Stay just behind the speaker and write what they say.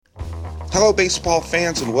Hello, baseball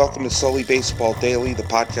fans, and welcome to Sully Baseball Daily, the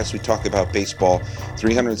podcast we talk about baseball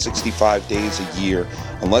 365 days a year,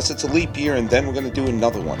 unless it's a leap year, and then we're going to do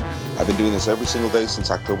another one. I've been doing this every single day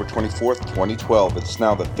since October 24th, 2012. It's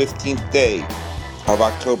now the 15th day of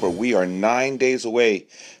October. We are 9 days away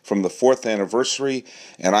from the 4th anniversary,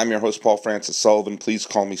 and I'm your host, Paul Francis Sullivan. Please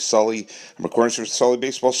call me Sully. I'm recording from the Sully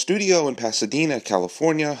Baseball Studio in Pasadena,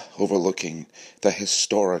 California, overlooking the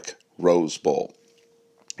historic Rose Bowl.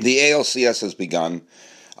 The ALCS has begun.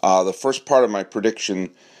 The first part of my prediction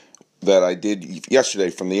that I did yesterday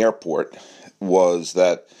from the airport was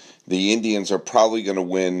that the Indians are probably going to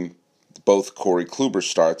win both Corey Kluber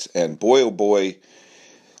starts, and boy, oh boy,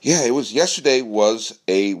 yeah, yesterday was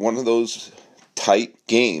one of those tight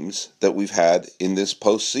games that we've had in this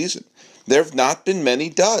postseason. There have not been many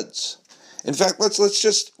duds. In fact, let's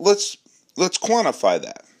quantify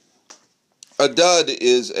that. A dud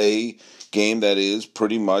is a game that is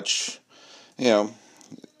pretty much,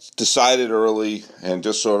 decided early and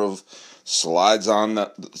just sort of slides on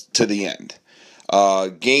to the end.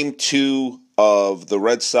 Game 2 of the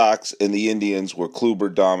Red Sox and the Indians, where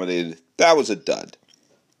Kluber dominated, that was a dud.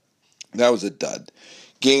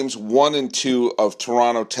 Games 1 and 2 of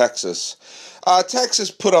Toronto, Texas. Texas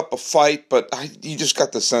put up a fight, but you just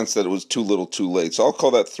got the sense that it was too little too late. So I'll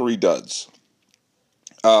call that 3 duds.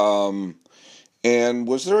 And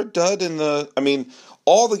was there a dud in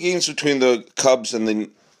all the games between the Cubs and the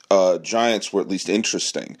Giants were at least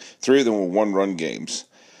interesting. 3 of them were one-run games.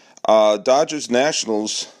 Dodgers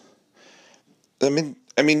Nationals, even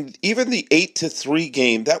the 8-3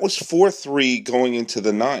 game, that was 4-3 going into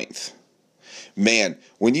the 9th. Man,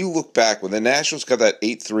 when you look back, when the Nationals got that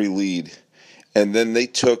 8-3 lead, and then they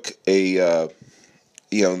took that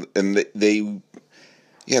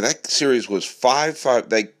series was 5-5.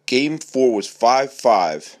 That game 4 was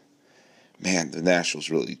 5-5. Man, the Nationals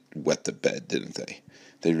really wet the bed, didn't they?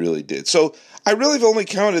 They really did. So I really have only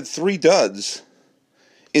counted 3 duds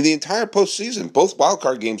in the entire postseason. Both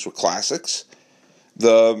wildcard games were classics.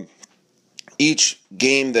 Each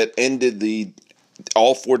game that ended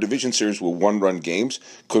all 4 division series were one-run games.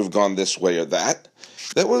 Could have gone this way or that.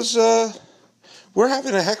 That was we're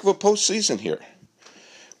having a heck of a postseason here.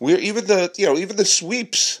 Even the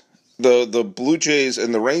sweeps, the Blue Jays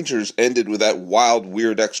and the Rangers ended with that wild,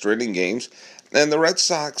 weird extra inning games, and the Red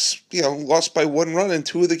Sox, lost by 1 run in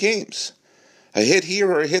 2 of the games. A hit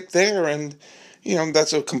here or a hit there, and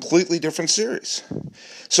that's a completely different series.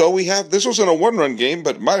 So this wasn't a 1-run game,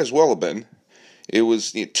 but it might as well have been. It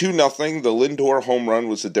was 2-0. The Lindor home run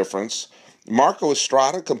was the difference. Marco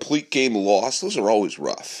Estrada, complete game loss. Those are always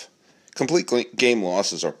rough. Complete game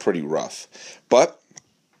losses are pretty rough, but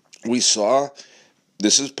we saw,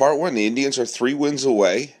 this is part 1, the Indians are 3 wins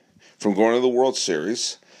away from going to the World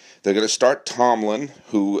Series. They're going to start Tomlin,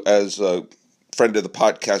 who, as a friend of the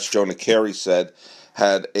podcast, Jonah Carey, said,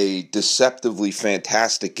 had a deceptively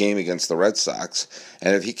fantastic game against the Red Sox,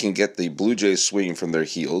 and if he can get the Blue Jays swinging from their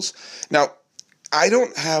heels. Now, I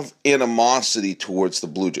don't have animosity towards the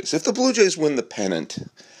Blue Jays. If the Blue Jays win the pennant,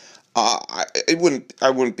 I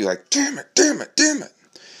wouldn't be like, damn it.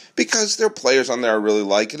 Because there are players on there I really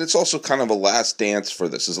like, and it's also kind of a last dance for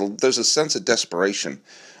this. There's a sense of desperation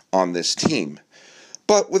on this team.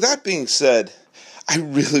 But with that being said, I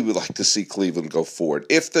really would like to see Cleveland go forward.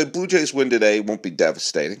 If the Blue Jays win today, it won't be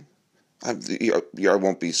devastating. I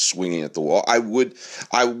won't be swinging at the wall. I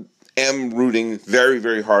am rooting very,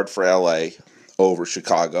 very hard for LA over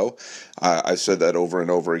Chicago. I've said that over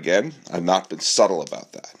and over again. I've not been subtle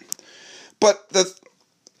about that. But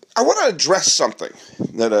I want to address something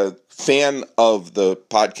that a fan of the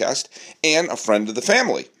podcast and a friend of the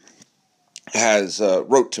family has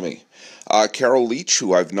wrote to me. Carol Leach,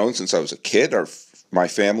 who I've known since I was a kid. My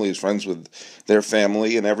family is friends with their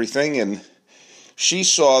family and everything, and she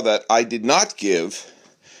saw that I did not give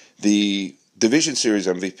the Division Series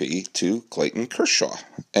MVP to Clayton Kershaw,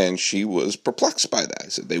 and she was perplexed by that. I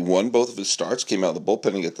said, they won both of his starts, came out of the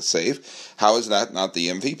bullpen and get the save. How is that not the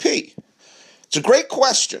MVP? It's a great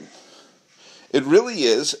question. It really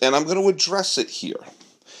is, and I'm going to address it here.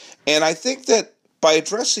 And I think that by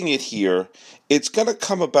addressing it here, it's going to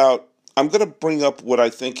come about, I'm going to bring up what I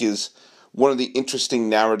think is one of the interesting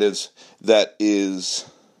narratives that is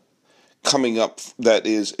coming up, that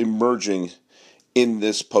is emerging in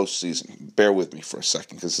this postseason. Bear with me for a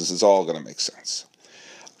second, because this is all going to make sense.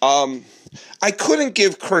 I couldn't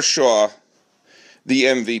give Kershaw the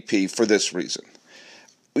MVP for this reason.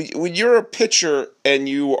 When you're a pitcher and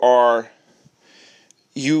you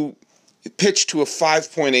pitch to a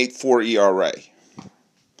 5.84 ERA,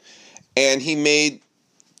 and he made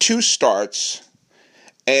 2 starts,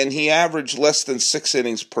 and he averaged less than 6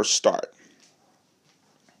 innings per start.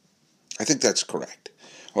 I think that's correct.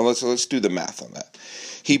 Well, let's do the math on that.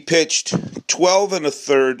 He pitched 12 and a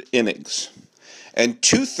third innings, and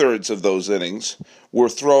 2/3 of those innings were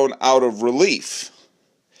thrown out of relief.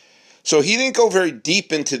 So he didn't go very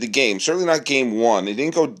deep into the game, certainly not game one. He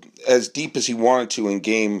didn't go as deep as he wanted to in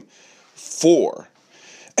game 4.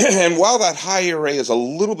 And while that high ERA is a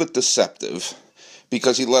little bit deceptive,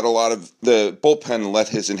 because he let the bullpen let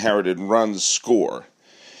his inherited runs score,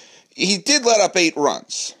 he did let up 8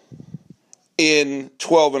 runs in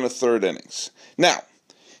 12 and a third innings. Now,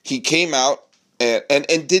 he came out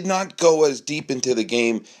and did not go as deep into the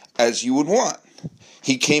game as you would want.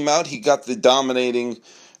 He came out, he got the dominating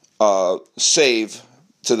save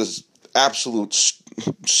to this absolute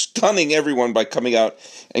stunning everyone by coming out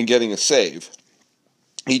and getting a save.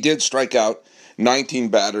 He did strike out 19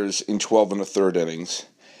 batters in 12 and a third innings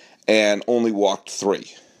and only walked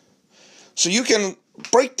 3. So you can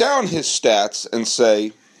break down his stats and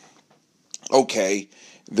say, okay,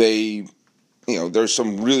 there's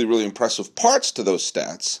some really, really impressive parts to those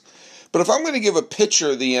stats. But if I'm going to give a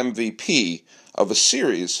pitcher the MVP of a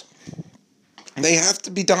series, they have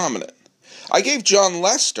to be dominant. I gave Jon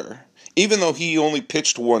Lester, even though he only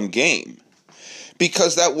pitched 1 game,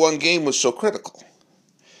 because that 1 game was so critical.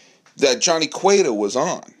 That Johnny Cueto was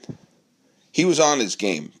on. He was on his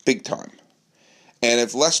game, big time. And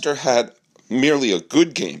if Lester had merely a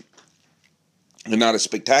good game, and not a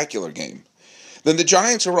spectacular game, then the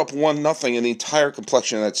Giants are up 1-0 and the entire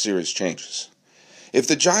complexion of that series changes. If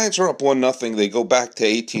the Giants are up 1-0, they go back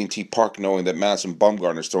to AT&T Park knowing that Madison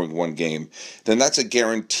Bumgarner is throwing 1 game, then that's a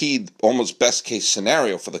guaranteed, almost best-case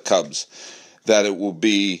scenario for the Cubs, that it will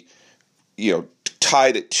be,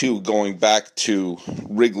 tied at 2 going back to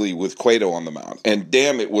Wrigley with Cueto on the mound. And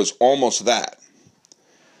damn, it was almost that.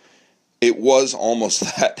 It was almost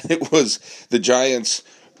that. It was the Giants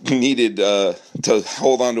needed to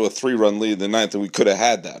hold on to a 3-run lead in the 9th, and we could have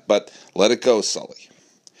had that. But let it go, Sully.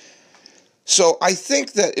 So I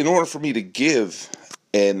think that in order for me to give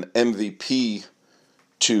an MVP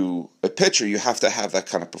to a pitcher, you have to have that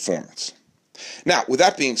kind of performance. Now, with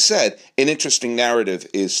that being said, an interesting narrative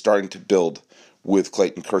is starting to build with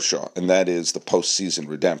Clayton Kershaw, and that is the postseason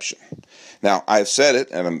redemption. Now, I've said it,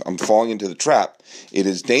 and I'm falling into the trap. It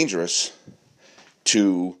is dangerous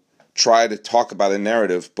to try to talk about a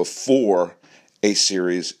narrative before a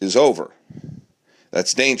series is over.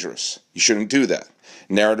 That's dangerous. You shouldn't do that.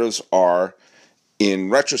 Narratives are in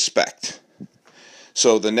retrospect.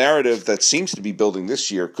 So the narrative that seems to be building this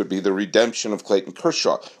year could be the redemption of Clayton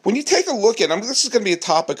Kershaw. When you take a look at, this is going to be a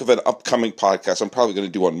topic of an upcoming podcast I'm probably going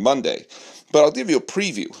to do on Monday, but I'll give you a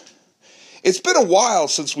preview. It's been a while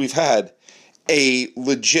since we've had a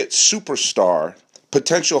legit superstar,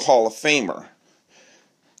 potential Hall of Famer,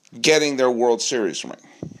 getting their World Series ring.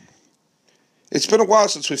 It's been a while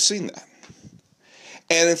since we've seen that.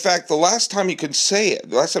 And in fact, the last time you could say it,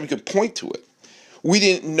 the last time you could point to it, we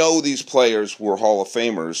didn't know these players were Hall of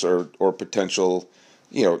Famers or potential,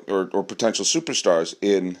 or potential superstars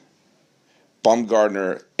in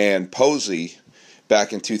Bumgarner and Posey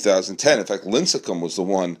back in 2010. In fact, Lincecum was the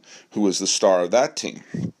one who was the star of that team.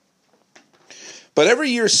 But every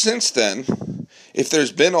year since then, if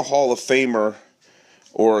there's been a Hall of Famer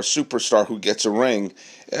or a superstar who gets a ring,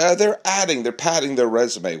 they're padding their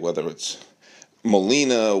resume, whether it's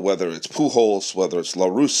Molina, whether it's Pujols, whether it's La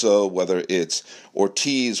Russa, whether it's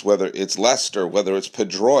Ortiz, whether it's Lester, whether it's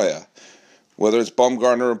Pedroia, whether it's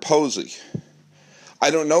Bumgarner and Posey. I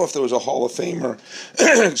don't know if there was a Hall of Famer,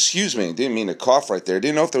 excuse me, didn't mean to cough right there,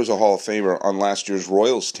 didn't know if there was a Hall of Famer on last year's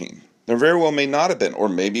Royals team. There very well may not have been, or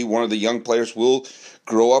maybe one of the young players will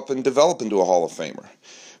grow up and develop into a Hall of Famer.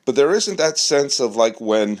 But there isn't that sense of like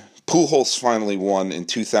when Pujols finally won in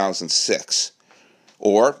 2006.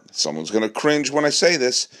 Or, someone's going to cringe when I say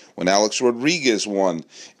this, when Alex Rodriguez won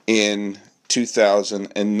in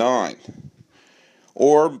 2009.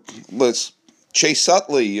 Or Chase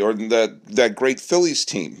Utley or that great Phillies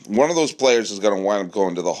team. One of those players is going to wind up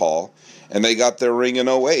going to the Hall, and they got their ring in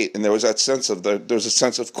 2008, and there was that sense of there's a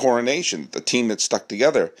sense of coronation, the team that stuck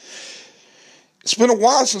together. It's been a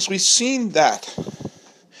while since we've seen that.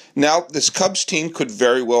 Now, this Cubs team could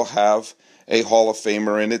very well have a Hall of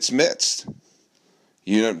Famer in its midst.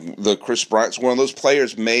 The Chris Bryant's one of those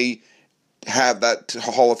players may have that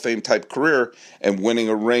Hall of Fame type career, and winning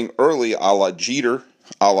a ring early, a la Jeter,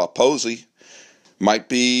 a la Posey, might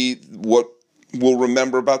be what we'll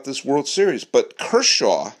remember about this World Series. But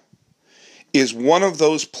Kershaw is one of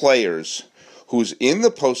those players who's in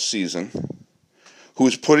the postseason,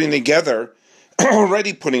 who's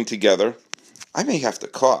already putting together, I may have to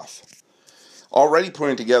cough, already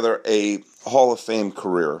putting together a Hall of Fame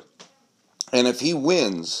career. And if he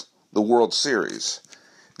wins the World Series,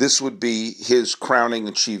 this would be his crowning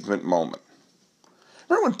achievement moment.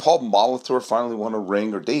 Remember when Paul Molitor finally won a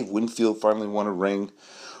ring, or Dave Winfield finally won a ring,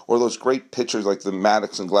 or those great pitchers like the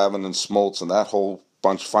Maddox and Glavine and Smoltz and that whole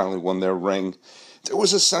bunch finally won their ring? There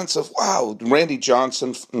was a sense of, wow, Randy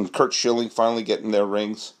Johnson and Curt Schilling finally getting their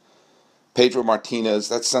rings. Pedro Martinez,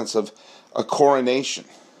 that sense of a coronation.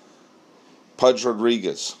 Pudge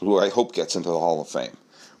Rodriguez, who I hope gets into the Hall of Fame.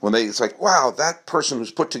 It's like, wow, that person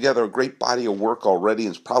who's put together a great body of work already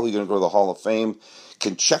and is probably going to go to the Hall of Fame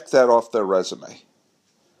can check that off their resume.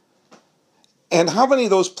 And how many of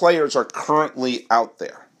those players are currently out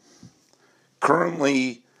there?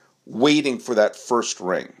 Currently waiting for that first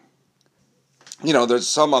ring? You know, there's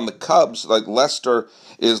some on the Cubs, like Lester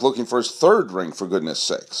is looking for his third ring, for goodness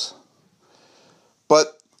sakes.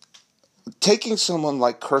 But taking someone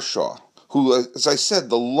like Kershaw, who, as I said,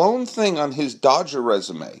 the lone thing on his Dodger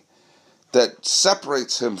resume that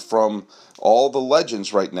separates him from all the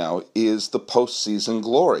legends right now is the postseason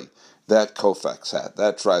glory that Koufax had,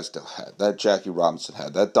 that Drysdale had, that Jackie Robinson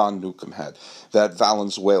had, that Don Newcomb had, that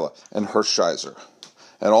Valenzuela and Hershiser.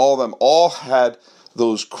 And all of them all had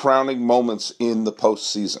those crowning moments in the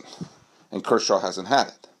postseason. And Kershaw hasn't had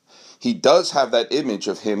it. He does have that image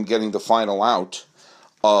of him getting the final out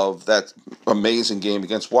of that amazing game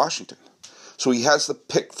against Washington. So he has the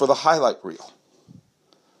pick for the highlight reel.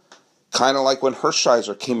 Kind of like when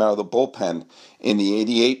Hershiser came out of the bullpen in the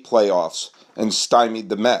 88 playoffs and stymied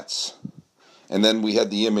the Mets. And then we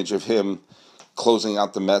had the image of him closing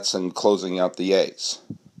out the Mets and closing out the A's.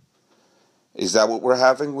 Is that what we're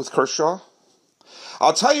having with Kershaw?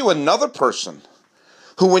 I'll tell you another person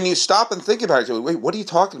who, when you stop and think about it, you go, wait, what are you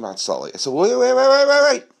talking about, Sully? I said,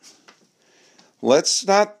 wait. Let's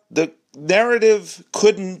not, the narrative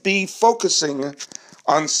couldn't be focusing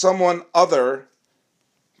on someone other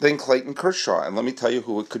than Clayton Kershaw. And let me tell you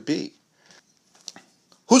who it could be.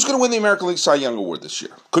 Who's going to win the American League Cy Young Award this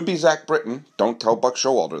year? Could be Zach Britton. Don't tell Buck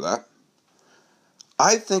Showalter that.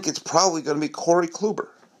 I think it's probably going to be Corey Kluber.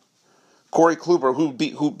 Corey Kluber,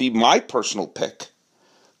 who'd be my personal pick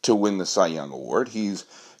to win the Cy Young Award. He's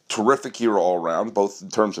terrific year all around, both in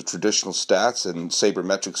terms of traditional stats and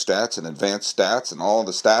sabermetric stats and advanced stats and all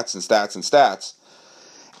the stats and stats and stats.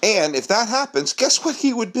 And if that happens, guess what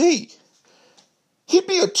he would be? He'd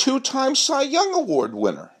be a 2-time Cy Young Award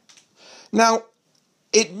winner. Now,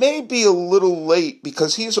 it may be a little late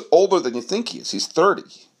because he's older than you think he is. He's 30.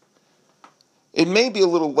 It may be a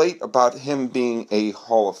little late about him being a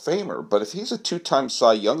Hall of Famer, but if he's a 2-time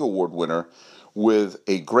Cy Young Award winner with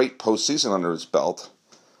a great postseason under his belt,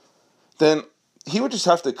 then he would just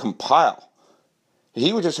have to compile.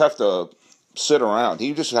 He would just have to sit around. He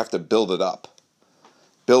would just have to build it up.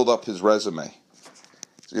 Build up his resume.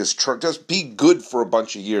 Just be good for a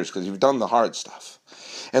bunch of years because you've done the hard stuff.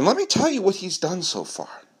 And let me tell you what he's done so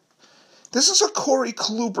far. This is a Corey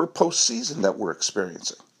Kluber postseason that we're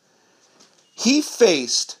experiencing. He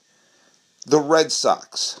faced the Red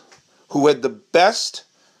Sox, who had the best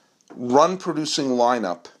run-producing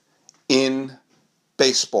lineup in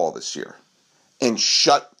baseball this year, and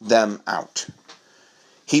shut them out.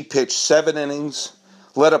 He pitched 7 innings,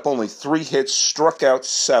 let up only 3 hits, struck out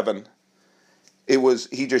 7.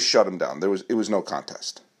 He just shut him down. It was no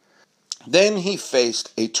contest. Then he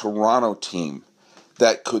faced a Toronto team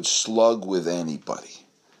that could slug with anybody.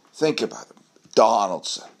 Think about it.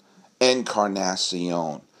 Donaldson,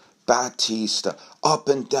 Encarnacion, Batista, up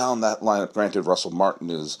and down that lineup. Granted, Russell Martin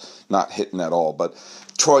is not hitting at all, but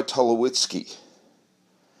Troy Tulowitzki.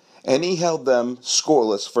 And he held them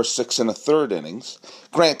scoreless for 6 1/3 innings.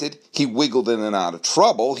 Granted, he wiggled in and out of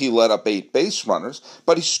trouble. He let up 8 base runners,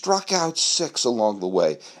 but he struck out 6 along the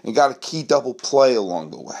way and got a key double play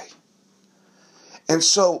along the way. And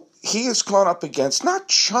so he has gone up against not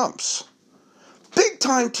chumps,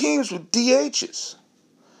 big-time teams with DHs,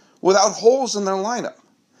 without holes in their lineup.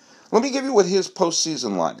 Let me give you what his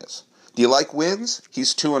postseason line is. Do you like wins?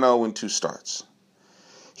 He's 2-0 in 2 starts.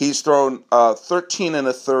 He's thrown 13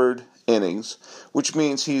 1/3 innings, which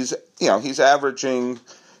means he's averaging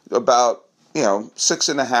about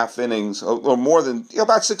 6.5 innings, or more than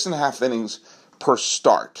about 6.5 innings per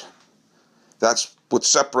start. That's what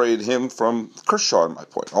separated him from Kershaw, in my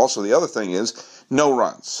point. Also, the other thing is no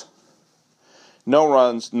runs. No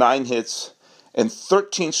runs, 9 hits, and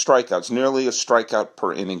 13 strikeouts, nearly a strikeout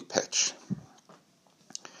per inning pitch.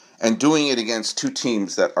 And doing it against 2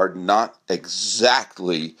 teams that are not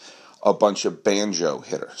exactly a bunch of banjo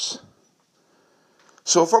hitters.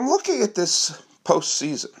 So if I'm looking at this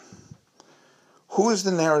postseason, who is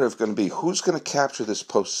the narrative going to be? Who's going to capture this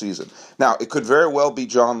postseason? Now, it could very well be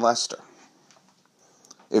Jon Lester.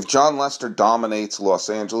 If John Lester dominates Los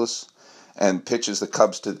Angeles and pitches the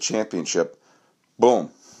Cubs to the championship, boom,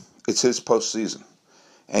 it's his postseason.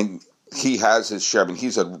 And he has his share. I mean,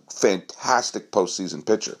 he's a fantastic postseason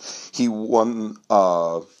pitcher. He won,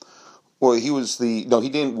 he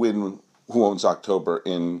didn't win Who Owns October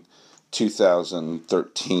in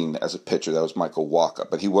 2013 as a pitcher. That was Michael Wacha.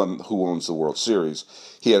 But he won Who Owns the World Series.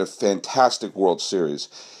 He had a fantastic World Series.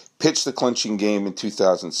 Pitched the clinching game in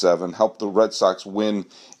 2007. Helped the Red Sox win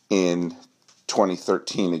in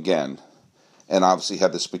 2013 again. And obviously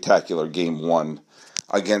had the spectacular Game 1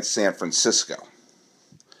 against San Francisco.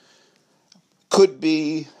 Could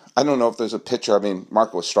be, I don't know if there's a pitcher. I mean,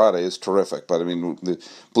 Marco Estrada is terrific, but I mean, the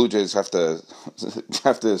Blue Jays have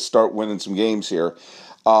to start winning some games here.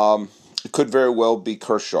 It could very well be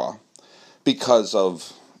Kershaw because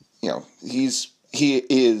of, he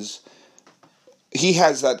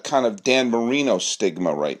has that kind of Dan Marino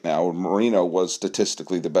stigma right now. Marino was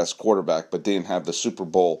statistically the best quarterback, but didn't have the Super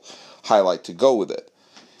Bowl highlight to go with it.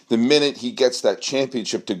 The minute he gets that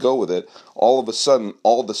championship to go with it, all of a sudden,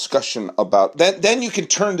 all discussion about... Then you can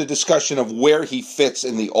turn to discussion of where he fits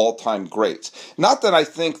in the all-time greats. Not that I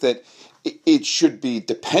think that it should be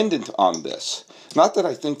dependent on this. Not that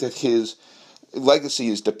I think that his legacy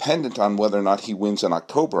is dependent on whether or not he wins in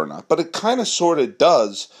October or not. But it kind of sort of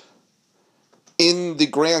does in the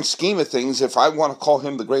grand scheme of things. If I want to call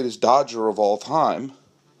him the greatest Dodger of all time,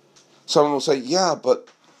 someone will say, yeah, but...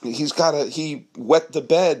 He wet the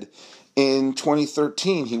bed in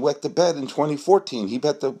 2013. He wet the bed in 2014. He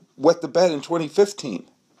wet the bed in 2015.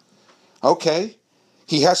 Okay.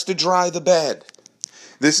 He has to dry the bed.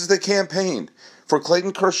 This is the campaign for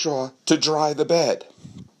Clayton Kershaw to dry the bed.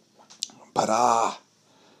 But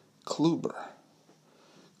Kluber.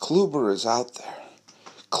 Kluber is out there.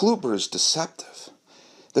 Kluber is deceptive.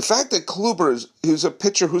 The fact that Kluber is a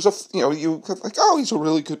pitcher who's he's a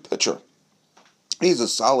really good pitcher. He's a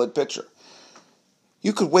solid pitcher.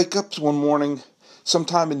 You could wake up one morning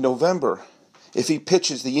sometime in November if he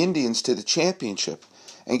pitches the Indians to the championship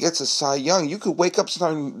and gets a Cy Young. You could wake up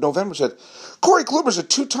sometime in November and say, Corey Kluber's a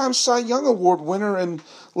 2-time Cy Young Award winner and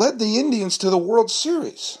led the Indians to the World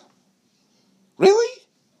Series. Really?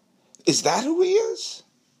 Is that who he is?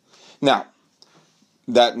 Now,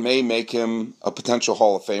 that may make him a potential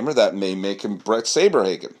Hall of Famer. That may make him Brett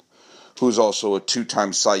Saberhagen, who's also a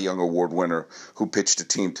 2-time Cy Young Award winner who pitched a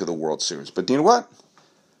team to the World Series. But you know what?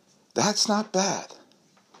 That's not bad.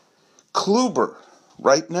 Kluber,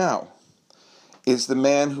 right now, is the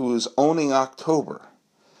man who is owning October.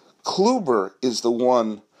 Kluber is the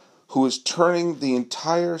one who is turning the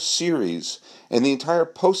entire series and the entire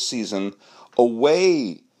postseason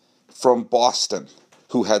away from Boston,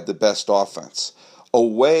 who had the best offense,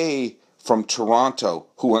 away from Toronto,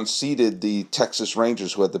 who unseated the Texas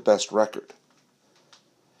Rangers, who had the best record.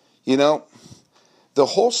 The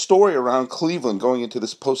whole story around Cleveland going into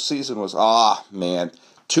this postseason was,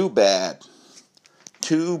 too bad.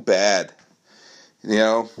 Too bad.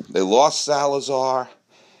 They lost Salazar.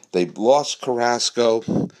 They lost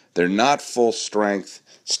Carrasco. They're not full strength.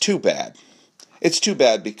 It's too bad. It's too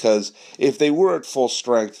bad because if they were at full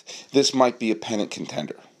strength, this might be a pennant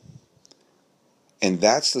contender. And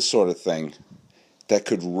that's the sort of thing that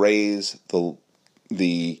could raise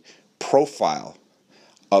the profile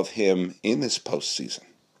of him in this postseason.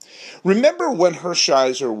 Remember when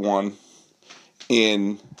Hershiser won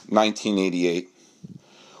in 1988?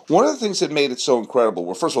 One of the things that made it so incredible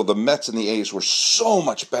were, first of all, the Mets and the A's were so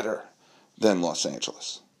much better than Los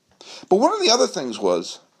Angeles. But one of the other things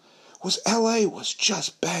was L.A. was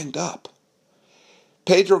just banged up.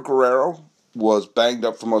 Pedro Guerrero was banged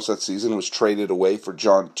up for most of that season, was traded away for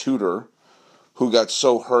John Tudor, who got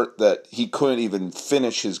so hurt that he couldn't even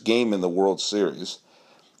finish his game in the World Series.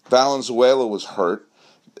 Valenzuela was hurt.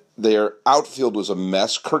 Their outfield was a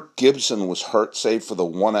mess. Kirk Gibson was hurt, save for the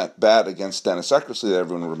one at-bat against Dennis Eckersley that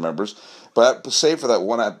everyone remembers. But save for that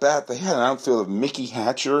one at-bat, they had an outfield of Mickey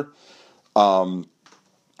Hatcher, John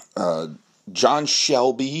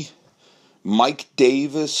Shelby, Mike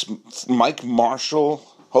Davis, Mike Marshall,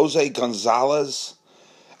 Jose Gonzalez.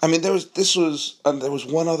 I mean, there was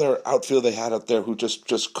one other outfield they had up there who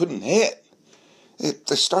just couldn't hit.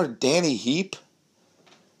 They started Danny Heap.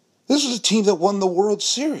 This was a team that won the World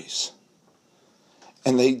Series.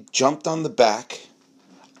 And they jumped on the back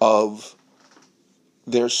of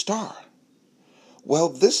their star. Well,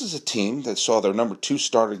 this is a team that saw their number 2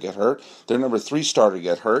 starter get hurt, their number 3 starter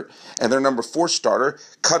get hurt, and their number 4 starter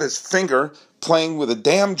cut his finger playing with a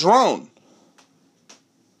damn drone.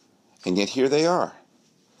 And yet here they are,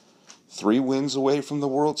 3 wins away from the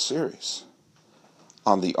World Series,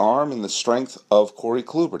 on the arm and the strength of Corey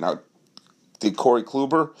Kluber. Now, Did Corey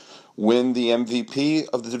Kluber win the MVP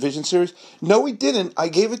of the division series? No, he didn't. I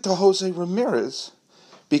gave it to Jose Ramirez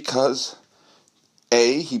because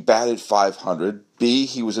A, he batted .500, B,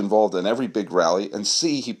 he was involved in every big rally, and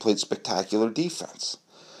C, he played spectacular defense.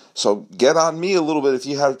 So get on me a little bit if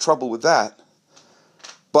you have trouble with that.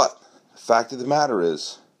 But the fact of the matter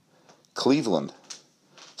is, Cleveland,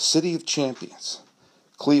 city of champions.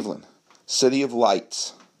 Cleveland, city of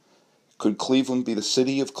lights. Could Cleveland be the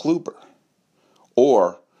city of Kluber?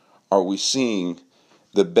 Or are we seeing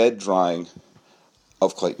the bed drying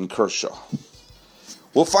of Clayton Kershaw?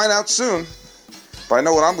 We'll find out soon. But I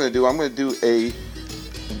know what I'm going to do. I'm going to do a,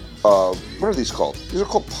 what are these called? These are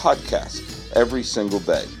called podcasts every single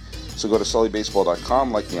day. So go to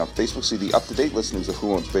SullyBaseball.com, like me on Facebook, see the up-to-date listings of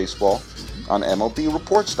Who Owns Baseball on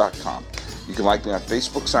MLBReports.com. You can like me on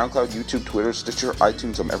Facebook, SoundCloud, YouTube, Twitter, Stitcher,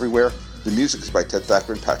 iTunes. I'm everywhere. The music is by Ted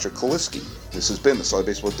Thacker and Patrick Kaliski. This has been the Sully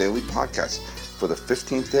Baseball Daily Podcast for the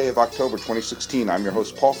 15th day of October 2016. I'm your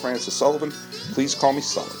host, Paul Francis Sullivan. Please call me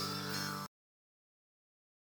Sully.